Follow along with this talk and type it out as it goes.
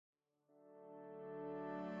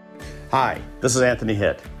Hi, this is Anthony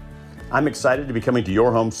Hitt. I'm excited to be coming to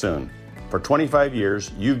your home soon. For 25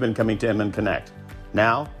 years, you've been coming to Inman Connect.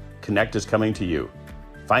 Now, Connect is coming to you.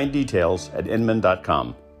 Find details at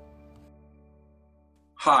inman.com.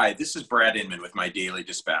 Hi, this is Brad Inman with my Daily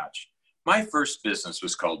Dispatch. My first business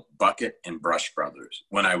was called Bucket and Brush Brothers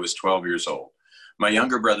when I was 12 years old. My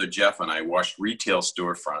younger brother Jeff and I washed retail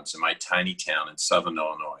storefronts in my tiny town in Southern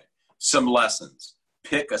Illinois. Some lessons.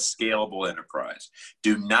 Pick a scalable enterprise.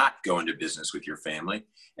 Do not go into business with your family,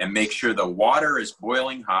 and make sure the water is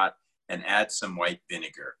boiling hot and add some white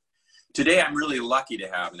vinegar. Today, I'm really lucky to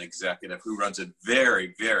have an executive who runs a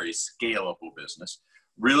very, very scalable business.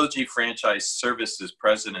 Realogy Franchise Services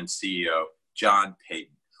President and CEO, John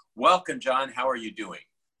Payton. Welcome, John. How are you doing?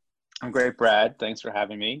 I'm great, Brad. Thanks for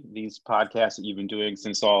having me. These podcasts that you've been doing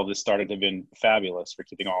since all of this started have been fabulous for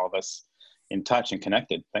keeping all of us in touch and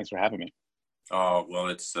connected. Thanks for having me. Oh, well,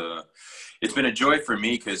 it's been a joy for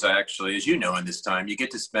me because I actually, as you know, in this time, you get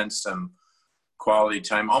to spend some quality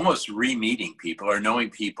time almost re-meeting people or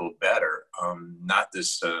knowing people better, not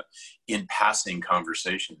this in-passing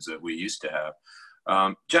conversations that we used to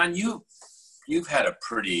have. John, you've had a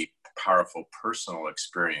pretty powerful personal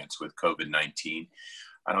experience with COVID-19.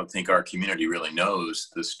 I don't think our community really knows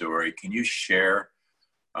the story. Can you share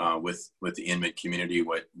with the Inman community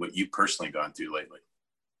what you've personally gone through lately?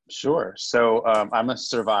 Sure. So I'm a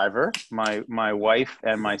survivor. My wife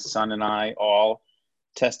and my son and I all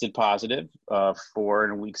tested positive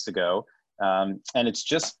 4 weeks ago. And it's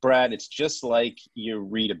just, Brad, it's just like you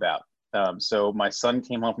read about. So my son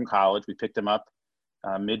came home from college. We picked him up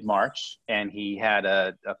mid-March, and he had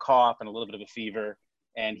a cough and a little bit of a fever.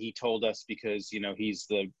 And he told us, because, you know, he's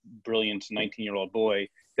the brilliant 19-year-old boy,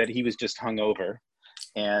 that he was just hungover.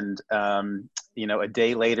 And, you know, a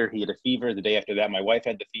day later, he had a fever. The day after that, my wife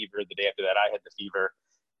had the fever. The day after that, I had the fever.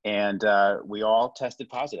 And we all tested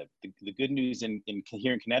positive. The good news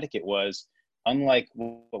here in Connecticut was, unlike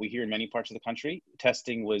what we hear in many parts of the country,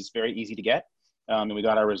 testing was very easy to get. And we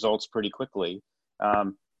got our results pretty quickly.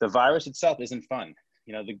 The virus itself isn't fun.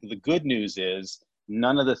 You know, the good news is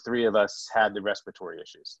none of the three of us had the respiratory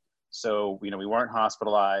issues. So, you know, we weren't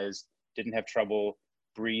hospitalized, didn't have trouble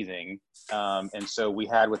breathing. And so we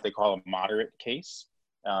had what they call a moderate case.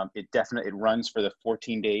 It runs for the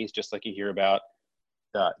 14 days, just like you hear about,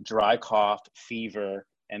 dry cough, fever.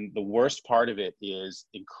 And the worst part of it is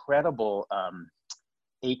incredible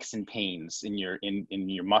aches and pains in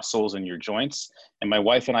your muscles and your joints. And my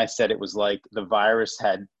wife and I said it was like the virus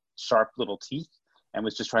had sharp little teeth and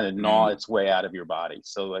was just trying to gnaw its way out of your body.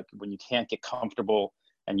 So like when you can't get comfortable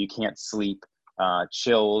and you can't sleep,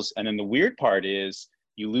 chills. And then the weird part is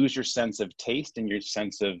you lose your sense of taste and your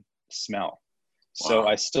sense of smell.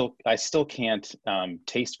 Wow. So I still can't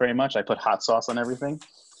taste very much. I put hot sauce on everything.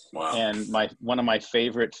 Wow. And one of my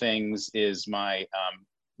favorite things is my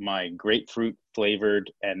grapefruit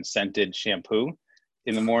flavored and scented shampoo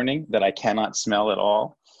in the morning that I cannot smell at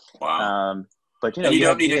all. Wow. But you know, and you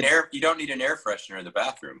don't need an air freshener in the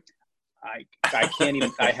bathroom. I can't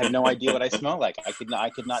even. I have no idea what I smell like. I could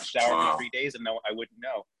not shower for 3 days and I wouldn't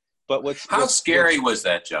know. But how scary was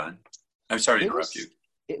that, John? I'm sorry to interrupt you.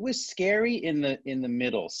 It was scary in the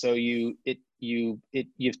middle. So you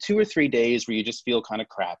have 2 or 3 days where you just feel kind of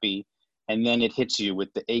crappy, and then it hits you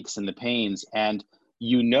with the aches and the pains, and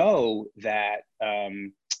you know that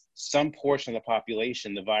some portion of the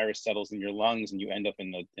population, the virus settles in your lungs, and you end up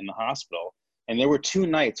in the hospital. And there were 2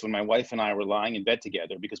 nights when my wife and I were lying in bed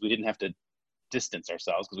together, because we didn't have to distance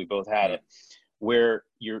ourselves because we both had it, where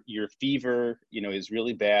your fever, you know, is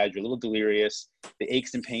really bad. You're a little delirious. The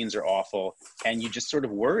aches and pains are awful. And you just sort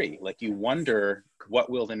of worry, like you wonder, what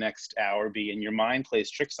will the next hour be? And your mind plays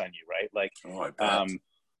tricks on you, right? Like,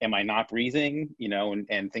 am I not breathing? You know,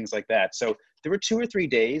 and things like that. So there were 2 or 3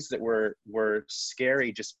 days that were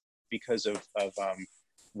scary just because of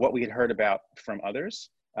what we had heard about from others.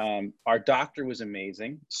 Our doctor was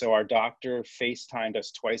amazing. So our doctor FaceTimed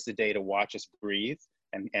us twice a day to watch us breathe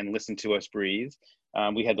and listen to us breathe.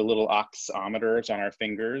 We had the little oximeters on our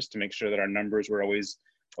fingers to make sure that our numbers were always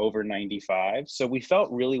over 95. So we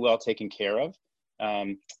felt really well taken care of.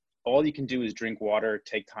 All you can do is drink water,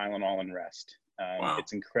 take Tylenol, and rest. Wow.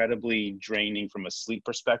 It's incredibly draining from a sleep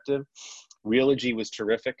perspective. Realogy was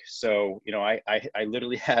terrific. So, you know, I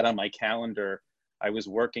literally had on my calendar, I was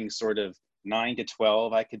working sort of 9 to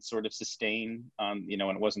 12, I could sort of sustain, you know,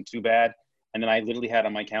 and it wasn't too bad. And then I literally had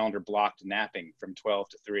on my calendar blocked napping from 12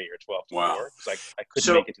 to 3 or 12 to 4. Because I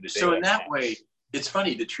couldn't make it to the day. So in that way, it's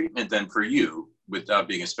funny, the treatment then for you, without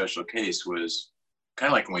being a special case, was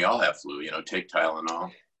kind of like when we all have flu, you know, take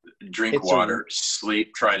Tylenol, drink water,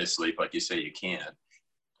 sleep, try to sleep like you say you can.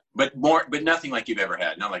 but nothing like you've ever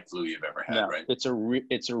had. Not like flu you've ever had, No, right?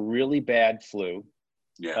 it's a really bad flu.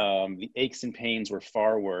 Yeah. The aches and pains were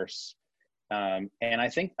far worse. And I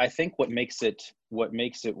think what makes it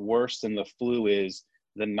worse than the flu is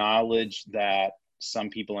the knowledge that some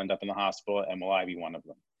people end up in the hospital, and will I be one of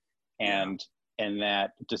them? And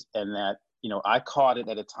that I caught it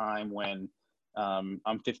at a time when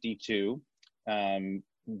I'm 52.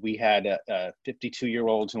 We had a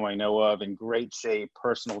 52-year-old who I know of in great shape,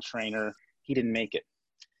 personal trainer. He didn't make it.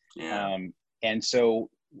 Yeah. And so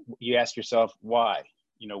you ask yourself, why?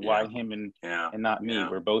 Why him and not me? Yeah.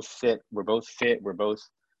 We're both fit. We're both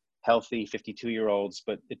healthy 52-year-olds,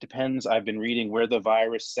 but it depends. I've been reading where the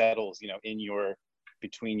virus settles,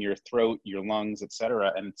 between your throat, your lungs,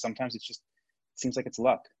 etc. And sometimes it seems like it's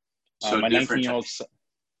luck. So my different. 19-year-old son,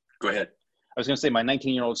 Go ahead. I was going to say my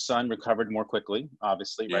 19-year-old son recovered more quickly,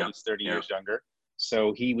 obviously, right? He's 30 years younger.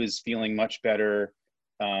 So he was feeling much better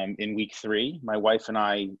in week 3. My wife and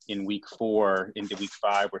I in week 4 into week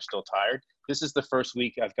 5, we're still tired. This is the first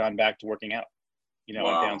week I've gone back to working out. I'm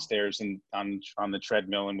downstairs and on the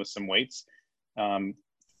treadmill and with some weights. Well,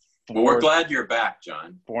 we're glad you're back,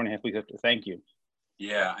 John. 4.5 weeks after. Thank you.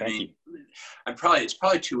 Yeah, it's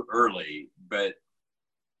probably too early, but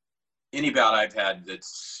any bout I've had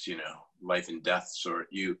that's life and death sort,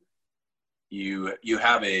 you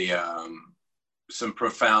have some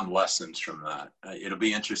profound lessons from that. It'll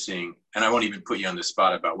be interesting, and I won't even put you on the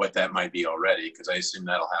spot about what that might be already, because I assume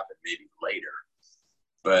that'll happen maybe later.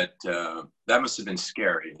 But that must have been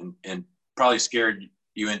scary, and probably scared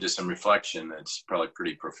you into some reflection that's probably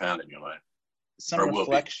pretty profound in your life. Some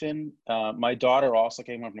reflection. My daughter also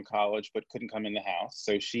came home from college, but couldn't come in the house,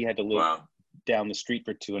 so she had to live down the street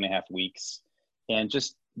for 2.5 weeks. And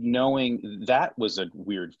just knowing that was a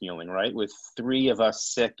weird feeling, right? With 3 of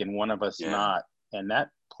us sick and 1 of us not, and that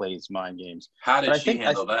plays mind games. How did she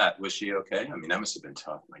handle that? Was she okay? That must have been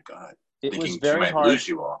tough. My God, it was very hard. Lose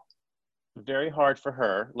you all. Very hard for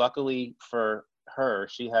her. Luckily for her,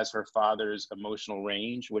 she has her father's emotional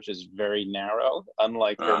range, which is very narrow,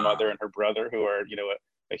 unlike her mother and her brother, who are,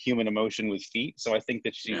 a human emotion with feet. So I think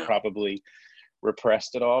that she probably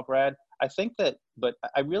repressed it all, Brad. But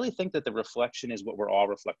I really think that the reflection is what we're all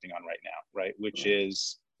reflecting on right now, right? Which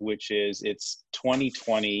is it's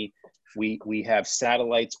 2020. We have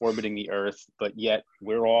satellites orbiting the Earth, but yet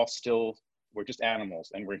we're just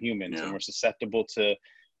animals, and we're humans, and we're susceptible to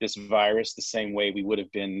this virus the same way we would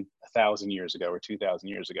have been 1,000 years ago or 2,000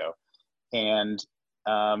 years ago. And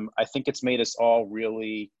I think it's made us all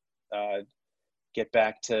really get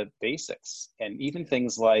back to basics. And even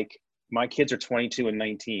things like, my kids are 22 and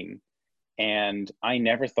 19, and I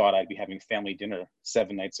never thought I'd be having family dinner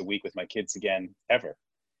 7 nights a week with my kids again, ever.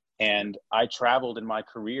 And I traveled in my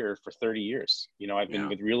career for 30 years. I've been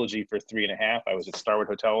with Realogy for 3.5. I was at Starwood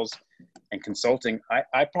Hotels and consulting.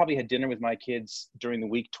 I probably had dinner with my kids during the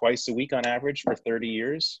week, twice a week on average, for 30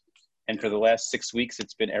 years. And for the last 6 weeks,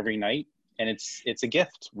 it's been every night. And it's a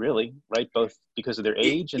gift, really, right? Both because of their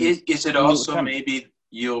age. And is it also maybe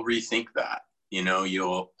you'll rethink that?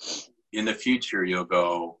 You'll, in the future, you'll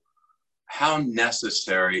go, how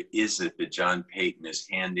necessary is it that John Payton is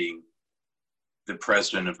handing the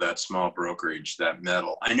president of that small brokerage that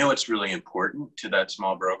medal? I know it's really important to that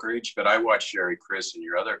small brokerage, but I watch Sherry, Chris, and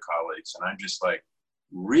your other colleagues, and I'm just like,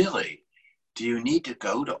 really? Do you need to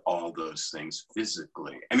go to all those things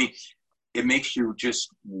physically? It makes you just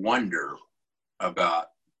wonder about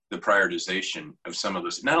the prioritization of some of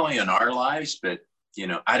this, not only in our lives, but,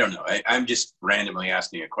 I don't know. I'm just randomly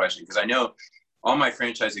asking a question, because I know all my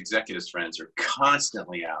franchise executives friends are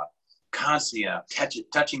constantly out,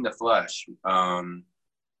 touching the flesh. And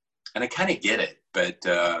I kind of get it, but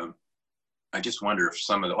I just wonder if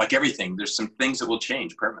some of like everything, there's some things that will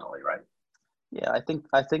change permanently, right? Yeah, I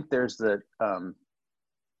think there's the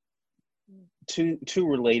two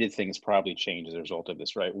related things probably change as a result of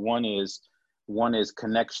this, right? One is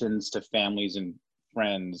connections to families and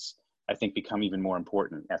friends, I think, become even more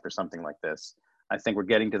important after something like this. I think we're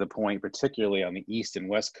getting to the point, particularly on the East and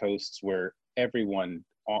West coasts, where everyone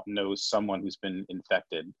knows someone who's been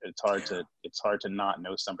infected. It's hard to not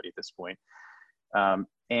know somebody at this point.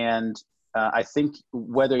 I think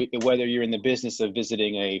whether you're in the business of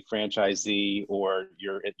visiting a franchisee, or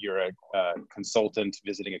you're a consultant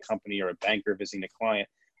visiting a company, or a banker visiting a client,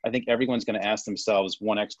 I think everyone's going to ask themselves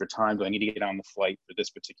one extra time: do I need to get on the flight for this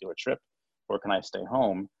particular trip, or can I stay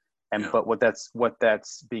home? But what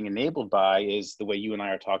that's being enabled by is the way you and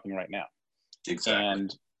I are talking right now. Exactly.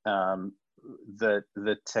 And the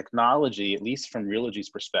technology, at least from Realogy's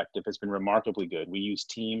perspective, has been remarkably good. We use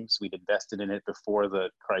Teams. We'd invested in it before the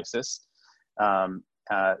crisis.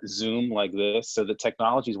 Zoom like this. So the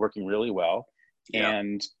technology is working really well. Yeah.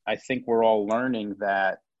 And I think we're all learning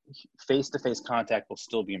that face-to-face contact will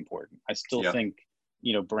still be important. I still think,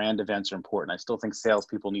 brand events are important. I still think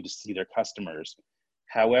salespeople need to see their customers.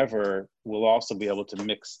 However, we'll also be able to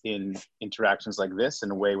mix in interactions like this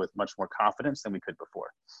in a way with much more confidence than we could before.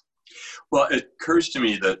 Well, it occurs to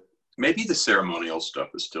me that maybe the ceremonial stuff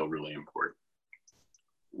is still really important.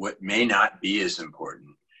 What may not be as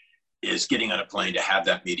important is getting on a plane to have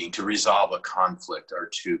that meeting, to resolve a conflict or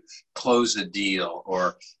to close a deal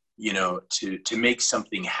or, to make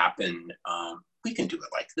something happen. We can do it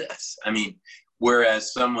like this. I mean,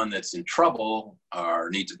 whereas someone that's in trouble or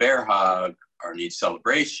needs a bear hug or needs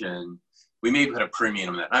celebration, we may put a premium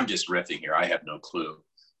on that. I'm just riffing here. I have no clue.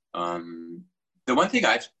 The one thing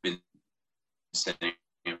I've been saying,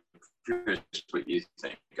 I'm curious what you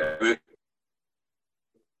think.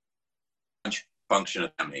 Function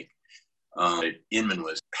of make. Inman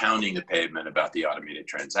was pounding the pavement about the automated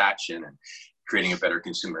transaction and creating a better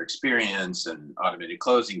consumer experience and automated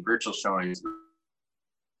closing, virtual showings.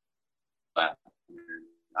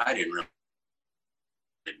 I didn't really.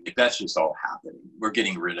 That's just all happening. We're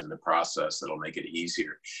getting rid of the process that'll make it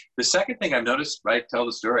easier. The second thing I've noticed, I tell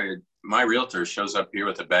the story, my realtor shows up here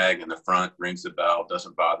with a bag in the front, rings the bell,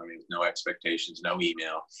 doesn't bother me, with no expectations, no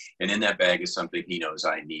email. And in that bag is something he knows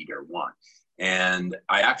I need or want. And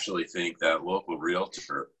I actually think that local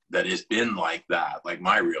realtor that has been like that, like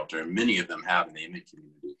my realtor, and many of them have in the Inman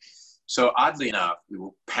community. So oddly enough, we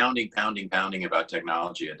were pounding about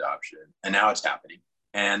technology adoption, and now it's happening.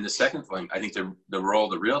 And the second thing, I think the role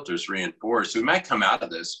of the realtors reinforced. So we might come out of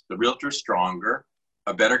this, the realtor stronger,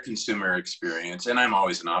 a better consumer experience, and I'm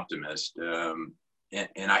always an optimist. And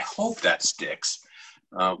I hope that sticks.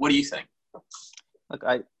 What do you think? Look,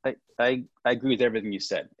 I agree with everything you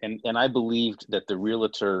said, and I believed that the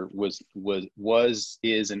realtor was,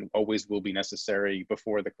 is, and always will be necessary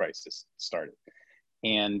before the crisis started.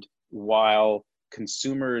 And while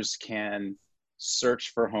consumers can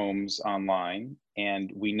search for homes online,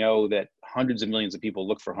 and we know that hundreds of millions of people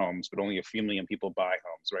look for homes, but only a few million people buy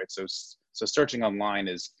homes, right? So searching online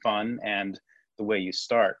is fun and the way you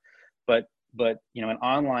start, but an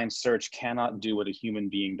online search cannot do what a human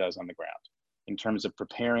being does on the ground in terms of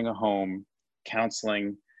preparing a home,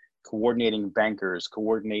 counseling, coordinating bankers,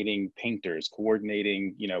 coordinating painters,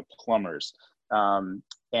 coordinating, plumbers.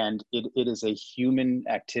 And it is a human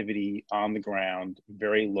activity on the ground,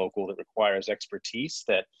 very local, that requires expertise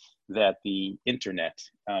that the internet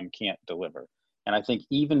can't deliver. And I think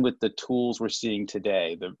even with the tools we're seeing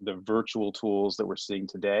today, the virtual tools that we're seeing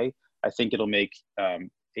today, I think it'll make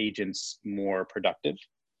agents more productive.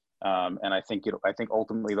 And I think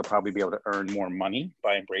ultimately they'll probably be able to earn more money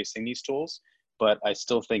by embracing these tools. But I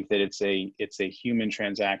still think that it's a human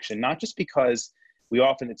transaction, not just because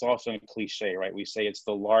it's also a cliche, right? We say it's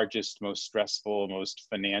the largest, most stressful, most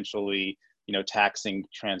financially, taxing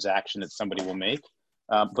transaction that somebody will make.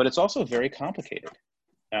 But it's also very complicated.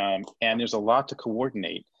 And there's a lot to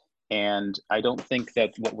coordinate. And I don't think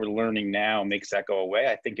that what we're learning now makes that go away.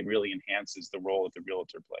 I think it really enhances the role that the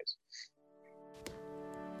realtor plays.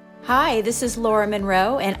 Hi, this is Laura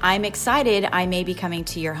Monroe, and I'm excited I may be coming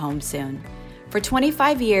to your home soon. For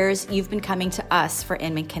 25 years, you've been coming to us for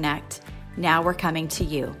Inman Connect. Now we're coming to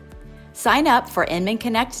you. Sign up for Inman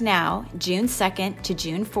Connect now, June 2nd to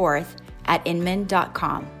June 4th at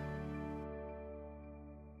inman.com.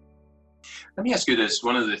 Let me ask you this.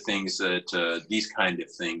 One of the things that these kind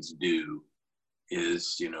of things do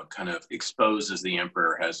is, kind of exposes the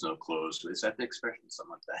emperor has no clothes. Is that the expression?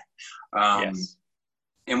 Something like that. Yes.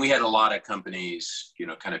 And we had a lot of companies,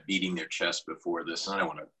 kind of beating their chest before this. And I don't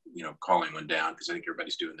want to, call anyone down because I think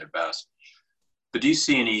everybody's doing their best. But do you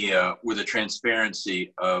see any, with the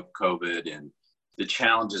transparency of COVID and the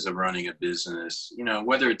challenges of running a business,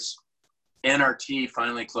 whether it's NRT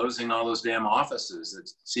finally closing all those damn offices that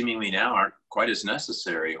seemingly now aren't quite as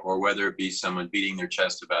necessary, or whether it be someone beating their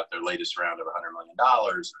chest about their latest round of $100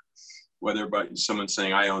 million, whether by someone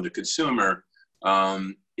saying, I owned a consumer,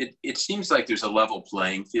 it seems like there's a level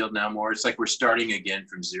playing field now more. It's like we're starting again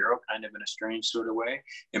from zero, kind of in a strange sort of way,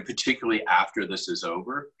 and particularly after this is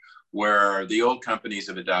over, where the old companies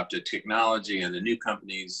have adopted technology and the new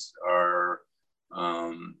companies are,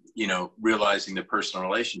 realizing the personal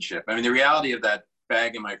relationship. I mean, the reality of that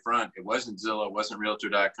bag in my front, it wasn't Zillow, it wasn't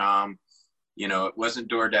Realtor.com, it wasn't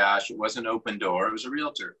DoorDash, it wasn't Opendoor, it was a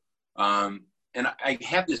realtor. And I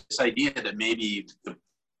have this idea that maybe the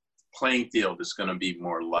playing field is going to be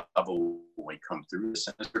more level when we come through this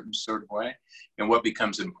in a certain sort of way, and what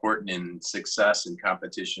becomes important in success and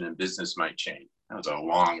competition and business might change. That was a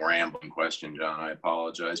long rambling question, John. I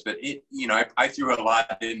apologize, but I threw a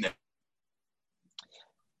lot in there.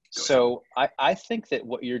 So I think that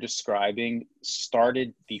what you're describing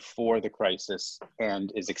started before the crisis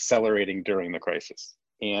and is accelerating during the crisis.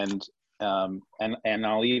 And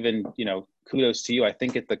I'll even, kudos to you. I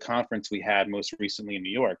think at the conference we had most recently in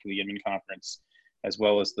New York, the Inman conference, as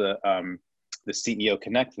well as the CEO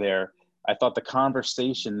Connect there, I thought the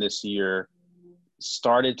conversation this year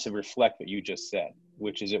started to reflect what you just said,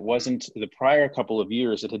 which is it wasn't the prior couple of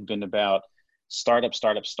years. It had been about startup,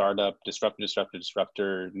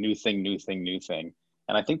 disruptor, new thing.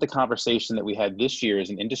 And I think the conversation that we had this year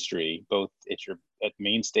as an industry, both at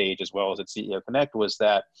main stage as well as at CEO Connect, was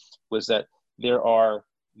that there are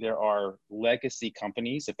legacy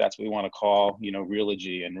companies, if that's what we want to call,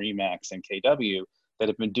 Realogy and Remax and KW, that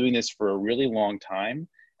have been doing this for a really long time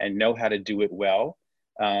and know how to do it well,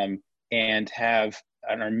 and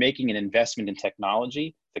are making an investment in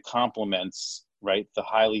technology that complements, right, the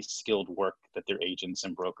highly skilled work that their agents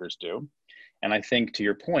and brokers do. And I think, to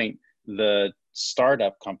your point, the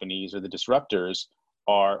startup companies or the disruptors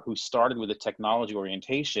who started with a technology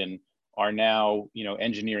orientation are now,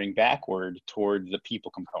 engineering backward toward the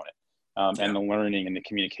people component, and the learning and the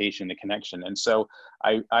communication, the connection. And so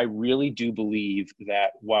I really do believe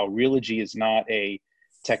that while Realogy is not a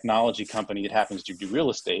technology company that happens to do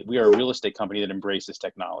real estate, we are a real estate company that embraces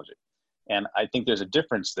technology. And I think there's a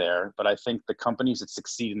difference there, but I think the companies that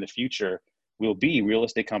succeed in the future will be real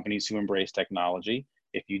estate companies who embrace technology.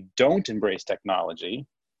 If you don't embrace technology,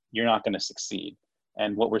 you're not going to succeed.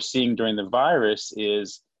 And what we're seeing during the virus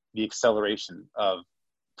is the acceleration of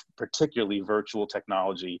particularly virtual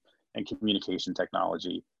technology and communication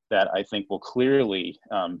technology that I think will clearly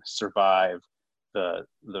survive the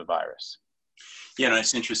virus. Yeah,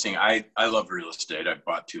 it's interesting. I love real estate. I've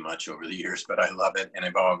bought too much over the years, but I love it. And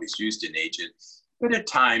I've always used an agent. But at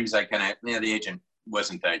times the agent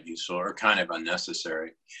wasn't that useful or kind of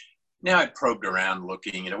unnecessary. Now I probed around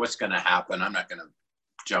looking, what's going to happen. I'm not going to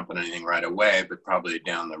jump on anything right away, but probably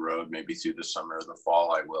down the road, maybe through the summer or the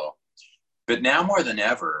fall, I will. But now more than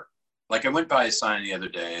ever, like I went by a sign the other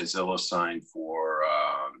day, a Zillow sign for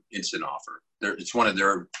instant offer. It's one of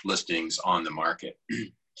their listings on the market.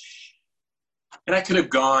 And I could have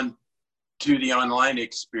gone to the online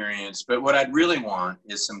experience, but what I'd really want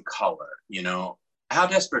is some color. How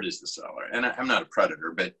desperate is the seller? And I'm not a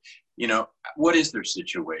predator, but, what is their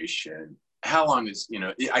situation? How long is,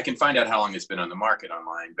 I can find out how long it's been on the market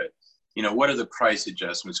online, but, what are the price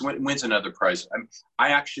adjustments? When's another price? I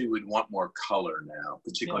actually would want more color now,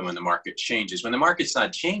 particularly when the market changes. When the market's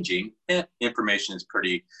not changing, information is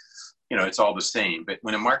pretty, it's all the same. But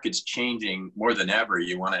when a market's changing more than ever,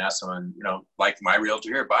 you want to ask someone, like my realtor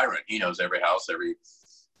here, Byron. He knows every house,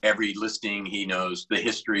 every listing. He knows the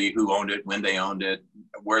history, who owned it, when they owned it,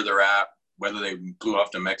 where they're at, whether they blew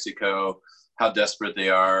off to Mexico, how desperate they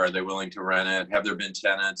are they willing to rent it, have there been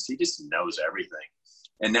tenants? He just knows everything.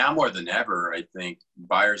 And now more than ever, I think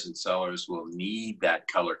buyers and sellers will need that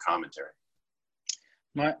color commentary.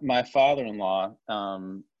 My father-in-law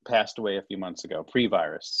passed away a few months ago,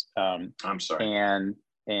 pre-virus. I'm sorry.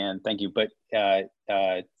 And thank you, but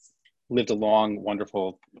lived a long,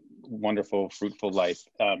 wonderful, fruitful life.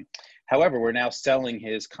 However, we're now selling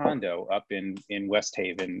his condo up in West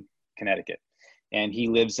Haven, Connecticut, and he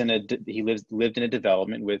lived in a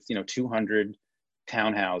development with 200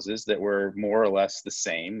 townhouses that were more or less the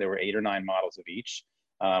same. There were 8 or 9 models of each.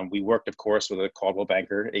 We worked, of course, with a Coldwell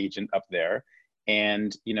Banker agent up there.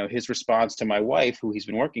 And, his response to my wife, who he's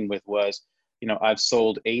been working with, was, I've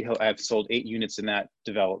sold 8 units in that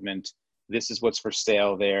development. This is what's for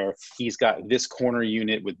sale there. He's got this corner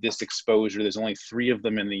unit with this exposure. There's only 3 of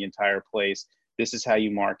them in the entire place. This is how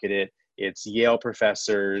you market it. It's Yale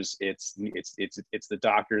professors. It's the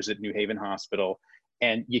doctors at New Haven Hospital.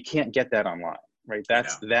 And you can't get that online, right?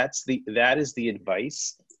 That is the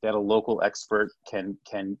advice that a local expert can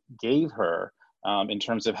give her in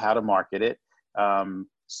terms of how to market it.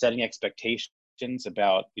 Setting expectations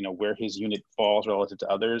about where his unit falls relative to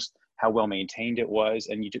others, how well maintained it was,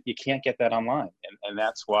 and you can't get that online, and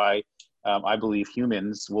that's why I believe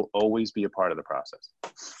humans will always be a part of the process.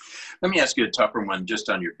 Let me ask you a tougher one just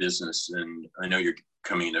on your business, and I know you're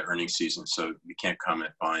coming into earnings season, so you can't comment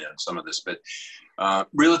fine on some of this, but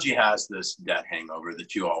Realogy has this debt hangover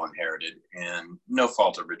that you all inherited, and no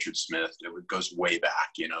fault of Richard Smith. It goes way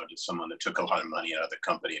back, to someone that took a lot of money out of the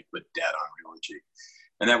company and put debt on Realogy.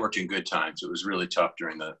 And that worked in good times. It was really tough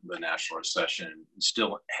during the national recession. It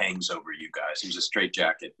still hangs over you guys. It was a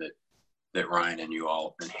straitjacket that Ryan and you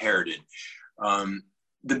all inherited.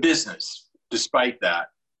 The business, despite that,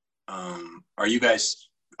 are you guys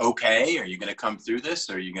okay? Are you going to come through this?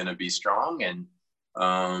 Are you going to be strong? And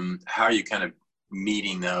how are you kind of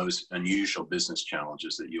meeting those unusual business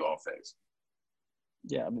challenges that you all face?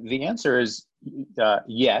 Yeah, the answer is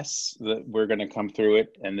yes, we're going to come through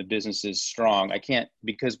it and the business is strong. I can't,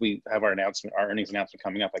 because we have our earnings announcement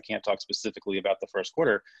coming up, I can't talk specifically about the first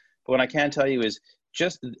quarter. But what I can tell you is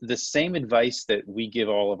just the same advice that we give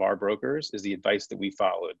all of our brokers is the advice that we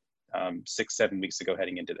followed 6-7 weeks ago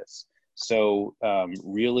heading into this. So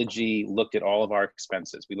Realogy looked at all of our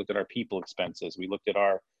expenses. We looked at our people expenses. We looked at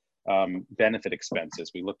our benefit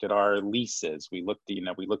expenses. We looked at our leases. We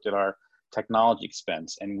looked at our technology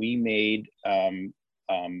expense, and we made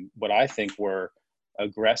what I think were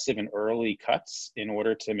aggressive and early cuts in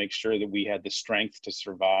order to make sure that we had the strength to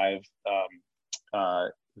survive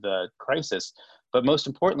the crisis. But most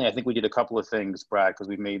importantly, I think we did a couple of things, Brad, because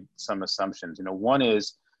we made some assumptions. One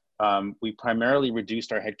is we primarily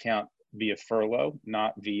reduced our headcount via furlough,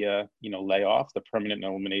 not via layoff, the permanent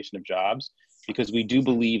elimination of jobs, because we do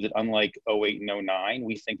believe that unlike 08 and 09,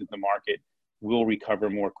 we think that the market will recover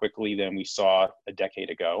more quickly than we saw a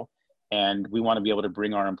decade ago. And we want to be able to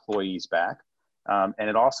bring our employees back. And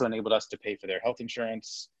it also enabled us to pay for their health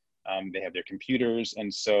insurance. They have their computers.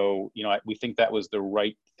 And so, we think that was the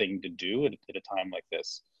right thing to do at a time like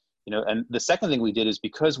this. And the second thing we did is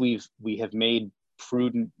because we have made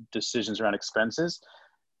prudent decisions around expenses,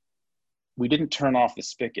 we didn't turn off the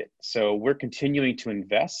spigot. So we're continuing to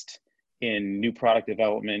invest in new product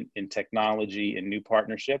development, in technology, in new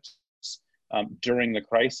partnerships during the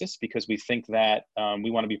crisis, because we think that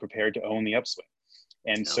we want to be prepared to own the upswing.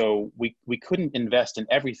 And so we couldn't invest in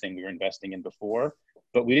everything we were investing in before,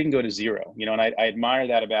 but we didn't go to zero. And I admire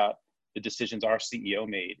that about the decisions our CEO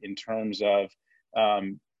made in terms of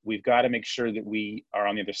we've got to make sure that we are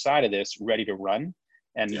on the other side of this ready to run,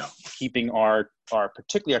 and keeping our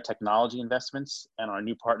particularly our technology investments and our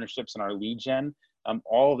new partnerships and our lead gen,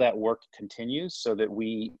 all of that work continues so that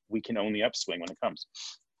we can own the upswing when it comes.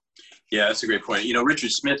 Yeah, that's a great point.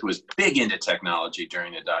 Richard Smith was big into technology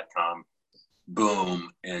during the dot-com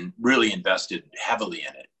boom and really invested heavily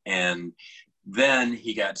in it. And then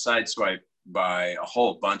he got sideswiped by a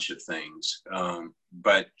whole bunch of things.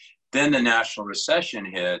 But then the national recession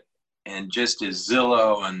hit, and just as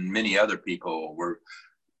Zillow and many other people were,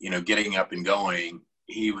 getting up and going,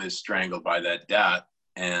 he was strangled by that debt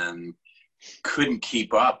and couldn't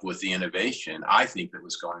keep up with the innovation, I think, that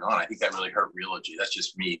was going on. I think that really hurt Realogy. That's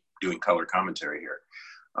just me doing color commentary here.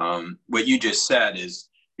 What you just said is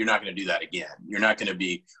you're not going to do that again. You're not going to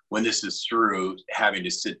be, when this is through, having to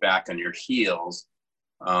sit back on your heels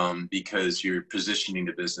because you're positioning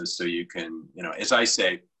the business so you can, as I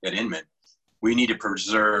say at Inman, we need to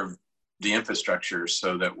preserve the infrastructure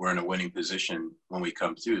so that we're in a winning position when we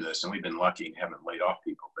come through this. And we've been lucky and haven't laid off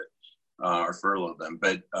people, but or furloughed them.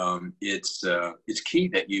 But it's key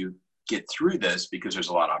that you get through this, because there's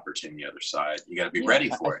a lot of opportunity on the other side. You got to be ready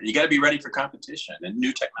for it. You got to be ready for competition and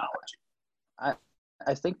new technology.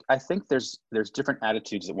 I think there's different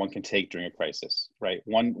attitudes that one can take during a crisis, right?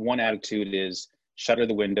 One attitude is shutter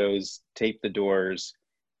the windows, tape the doors,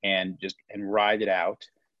 and ride it out.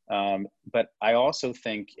 But I also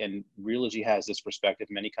think, and Realogy has this perspective,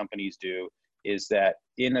 many companies do, is that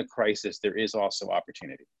in a crisis, there is also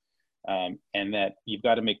opportunity. And that you've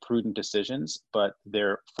got to make prudent decisions, but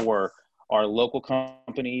for our local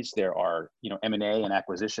companies, there are, M&A and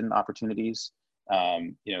acquisition opportunities.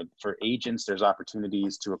 For agents, there's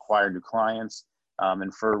opportunities to acquire new clients.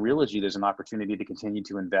 And for Realogy, there's an opportunity to continue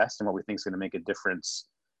to invest in what we think is going to make a difference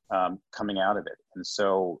coming out of it. And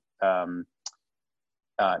so,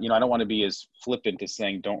 I don't want to be as flippant as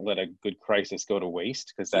saying, don't let a good crisis go to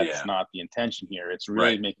waste, because that's not the intention here. It's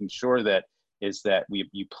really making sure that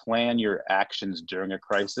you plan your actions during a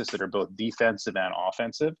crisis that are both defensive and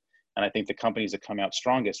offensive. And I think the companies that come out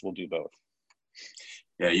strongest will do both.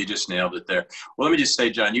 Yeah, you just nailed it there. Well, let me just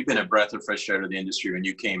say, John, you've been a breath of fresh air to the industry when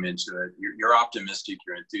you came into it. You're optimistic,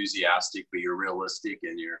 you're enthusiastic, but you're realistic,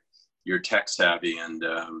 and you're tech savvy. And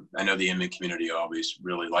I know the Inman community always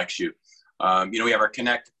really likes you. We have our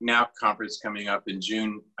Connect Now conference coming up in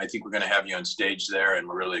June. I think we're going to have you on stage there, and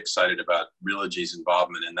we're really excited about Realogy's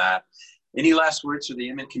involvement in that. Any last words for the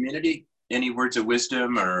Inman community? Any words of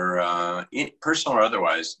wisdom, or personal or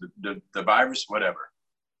otherwise? The virus, whatever.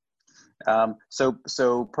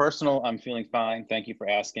 So personal, I'm feeling fine. Thank you for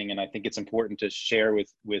asking. And I think it's important to share with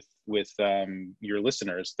your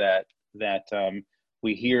listeners that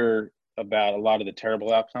we hear about a lot of the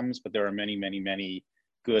terrible outcomes, but there are many, many, many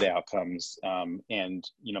good outcomes. And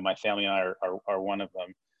my family and I are one of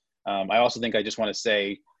them. I also think I just want to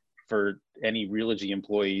say, for any Realogy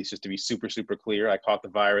employees, just to be super, super clear, I caught the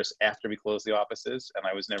virus after we closed the offices, and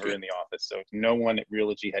I was never in the office. So no one at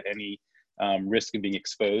Realogy had any risk of being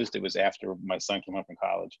exposed. It was after my son came home from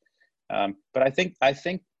college. But I think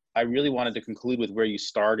I really wanted to conclude with where you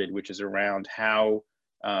started, which is around how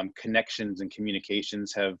connections and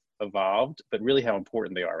communications have evolved, but really how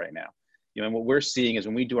important they are right now. You know, and what we're seeing is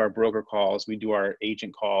when we do our broker calls, we do our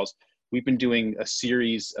agent calls, we've been doing a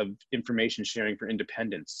series of information sharing for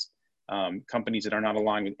independents, companies that are not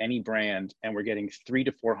aligned with any brand, and we're getting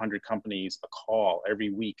 300 to 400 companies a call every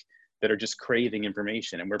week that are just craving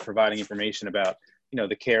information, and we're providing information about, you know,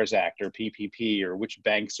 the CARES Act or PPP, or which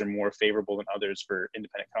banks are more favorable than others for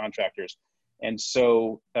independent contractors. And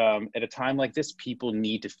so at a time like this, people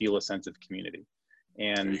need to feel a sense of community.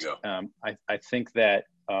 And I think that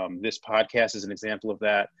this podcast is an example of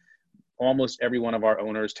that. Almost every one of our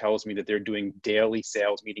owners tells me that they're doing daily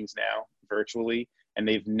sales meetings now virtually, and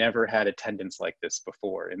they've never had attendance like this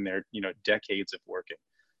before in their, you know, decades of working.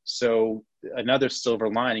 So another silver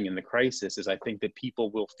lining in the crisis is I think that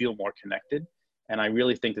people will feel more connected. And I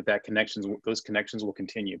really think that those connections will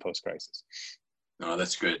continue post-crisis. Oh,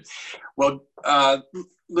 that's good. Well,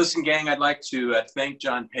 listen, gang, I'd like to thank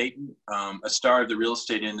John Payton, a star of the real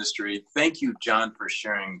estate industry. Thank you, John, for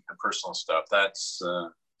sharing the personal stuff.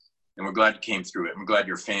 And we're glad you came through it. I'm glad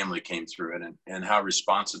your family came through it, and how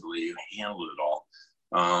responsibly you handled it all.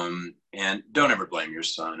 And don't ever blame your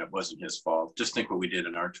son. It wasn't his fault. Just think what we did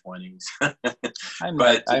in our 20s. I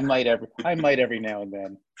might every now and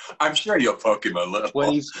then. I'm sure you'll poke him a little.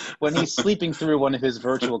 When he's sleeping through one of his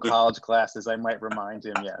virtual college classes, I might remind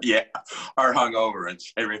him. Yes. Yeah, or hungover and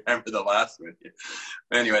say, remember the last one.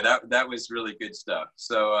 Anyway, that was really good stuff.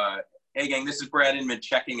 So, hey gang, this is Brad Inman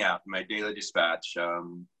checking out my Daily Dispatch.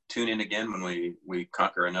 Tune in again when we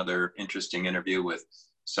conquer another interesting interview with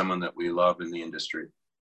someone that we love in the industry.